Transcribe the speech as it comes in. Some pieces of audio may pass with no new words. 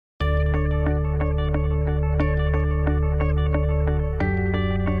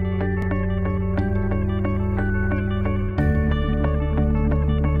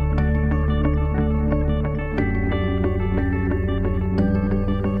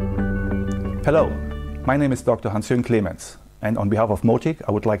Hello, my name is Dr. Hans-Jürgen Clemens, and on behalf of Motic,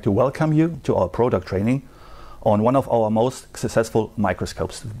 I would like to welcome you to our product training on one of our most successful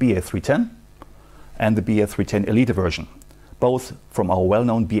microscopes, the BA310 and the BA310 Elite version, both from our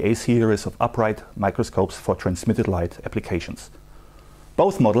well-known BA series of upright microscopes for transmitted light applications.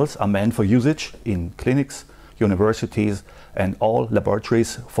 Both models are meant for usage in clinics, universities, and all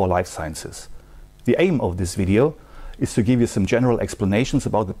laboratories for life sciences. The aim of this video is to give you some general explanations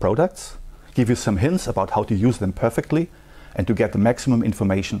about the products, give you some hints about how to use them perfectly, and to get the maximum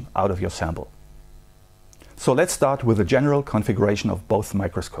information out of your sample. So let's start with the general configuration of both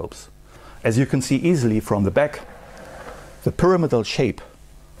microscopes. As you can see easily from the back, the pyramidal shape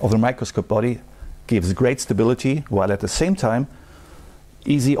of the microscope body gives great stability, while at the same time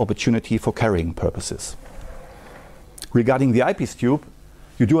easy opportunity for carrying purposes. Regarding the eyepiece tube,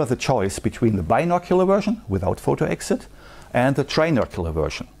 you do have the choice between the binocular version without photo exit and the trinocular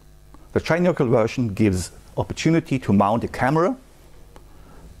version. The trinocular version gives opportunity to mount a camera,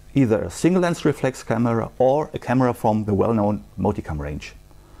 either a single lens reflex camera or a camera from the well-known Motic range.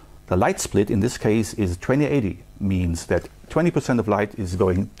 The light split in this case is 20/80, means that 20% of light is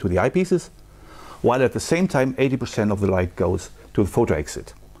going to the eyepieces, while at the same time 80% of the light goes to the photo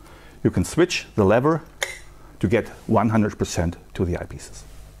exit. You can switch the lever to get 100% to the eyepieces.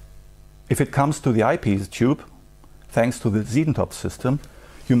 If it comes to the eyepiece tube, thanks to the Siedentopf system,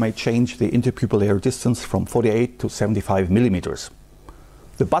 you may change the interpupillary distance from 48 to 75 millimeters.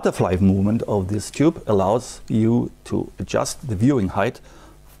 The butterfly movement of this tube allows you to adjust the viewing height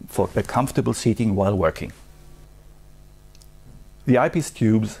for a comfortable seating while working. The eyepiece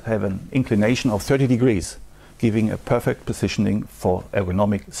tubes have an inclination of 30 degrees, giving a perfect positioning for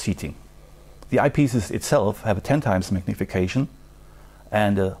ergonomic seating. The eyepieces itself have a 10 times magnification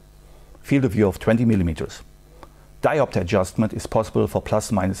and a field of view of 20 millimeters. Diopter adjustment is possible for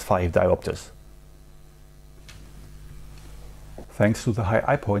 ±5 diopters. Thanks to the high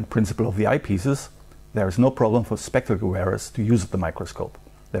eye point principle of the eyepieces, there is no problem for spectacle wearers to use the microscope.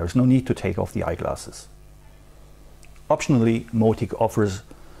 There is no need to take off the eyeglasses. Optionally, Motic offers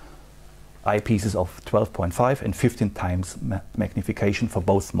eyepieces of 12.5 and 15 times magnification for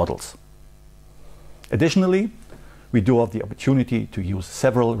both models. Additionally, we do have the opportunity to use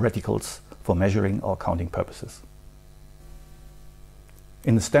several reticles for measuring or counting purposes.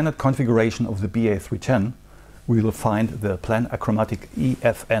 In the standard configuration of the BA310, we will find the plan achromatic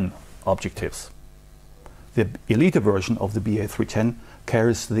EFN objectives. The Elite version of the BA310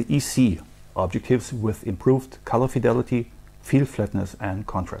 carries the EC objectives with improved color fidelity, field flatness and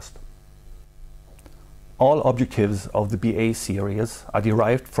contrast. All objectives of the BA series are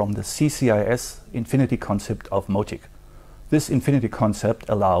derived from the CCIS infinity concept of Motic. This infinity concept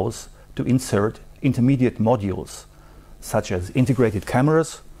allows to insert intermediate modules such as integrated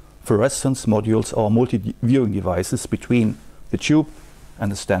cameras, fluorescence modules or multi-viewing devices between the tube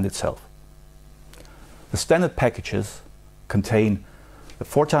and the stand itself. The standard packages contain the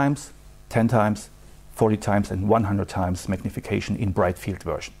 4 times, 10 times, 40 times and 100 times magnification in bright field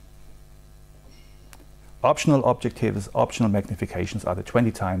version. Optional objectives, optional magnifications are the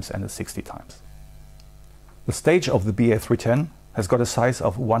 20 times and the 60 times. The stage of the BA310 has got a size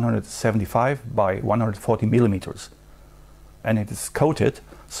of 175 by 140 millimeters, and it is coated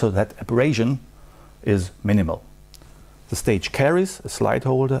so that abrasion is minimal. The stage carries a slide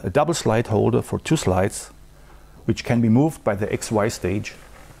holder, a double slide holder for 2 slides, which can be moved by the XY stage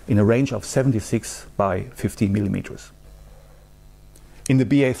in a range of 76 by 50 millimeters. In the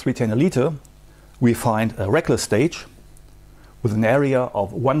BA310 Elite, we find a Rackless stage with an area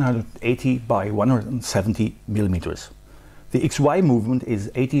of 180 by 170 millimeters. The XY movement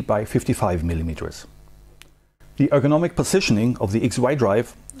is 80 by 55 millimeters. The ergonomic positioning of the XY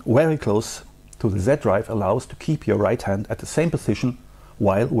drive very close to the Z drive allows to keep your right hand at the same position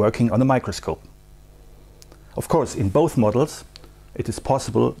while working on the microscope. Of course, in both models, it is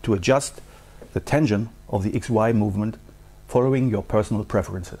possible to adjust the tension of the XY movement following your personal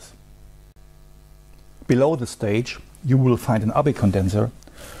preferences. Below the stage, you will find an Abbe condenser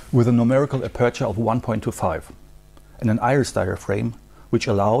with a numerical aperture of 1.25 and an iris diaphragm which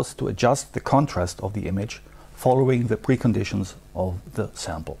allows to adjust the contrast of the image following the preconditions of the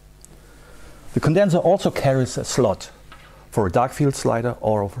sample. The condenser also carries a slot for a dark field slider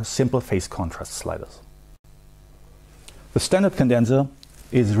or for simple phase contrast sliders. The standard condenser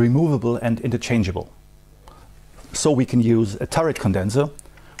is removable and interchangeable. So we can use a turret condenser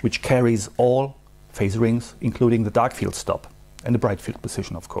which carries all phase rings, including the dark field stop and the bright field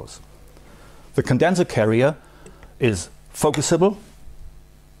position, of course. The condenser carrier is focusable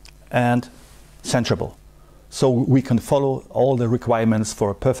and centrable. so we can follow all the requirements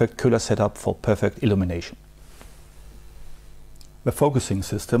for a perfect color setup for perfect illumination. The focusing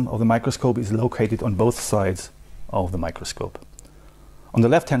system of the microscope is located on both sides of the microscope. On the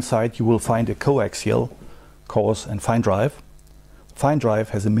left-hand side you will find a coaxial coarse and fine drive. The fine drive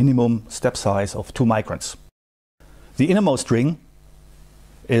has a minimum step size of 2 microns. The innermost ring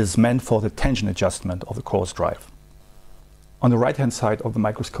is meant for the tension adjustment of the coarse drive. On the right-hand side of the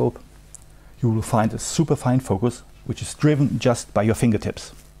microscope you will find a superfine focus which is driven just by your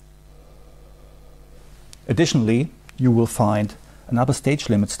fingertips. Additionally, you will find an upper stage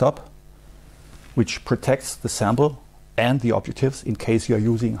limit stop which protects the sample and the objectives in case you are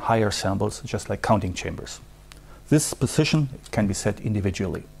using higher samples, just like counting chambers. This position can be set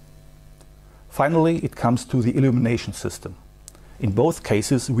individually. Finally, it comes to the illumination system. In both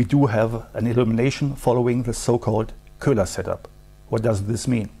cases we do have an illumination following the so-called Köhler setup. What does this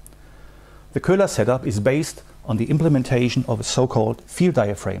mean? The Köhler setup is based on the implementation of a so-called field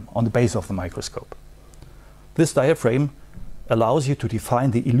diaphragm on the base of the microscope. This diaphragm allows you to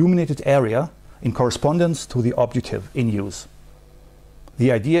define the illuminated area in correspondence to the objective in use.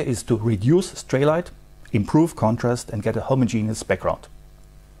 The idea is to reduce stray light, improve contrast and get a homogeneous background.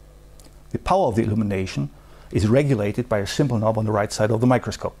 The power of the illumination is regulated by a simple knob on the right side of the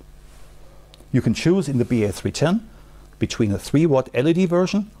microscope. You can choose in the BA310 between a 3-watt LED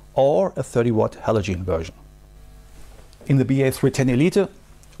version or a 30-watt halogen version. In the BA310 Elite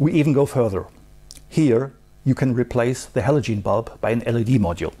we even go further. Here you can replace the halogen bulb by an LED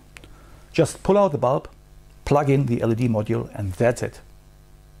module. Just pull out the bulb, plug in the LED module and that's it.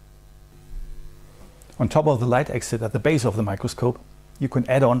 On top of the light exit at the base of the microscope you can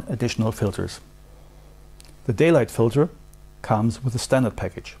add on additional filters. The daylight filter comes with a standard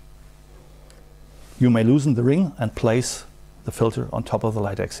package. You may loosen the ring and place the filter on top of the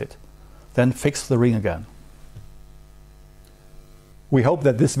light exit. Then fix the ring again. We hope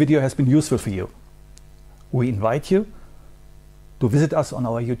that this video has been useful for you. We invite you to visit us on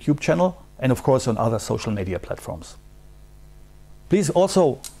our YouTube channel and of course on other social media platforms. Please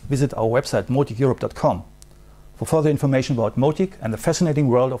also visit our website moticeurope.com for further information about Motic and the fascinating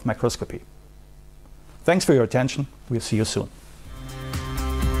world of microscopy. Thanks for your attention. We'll see you soon.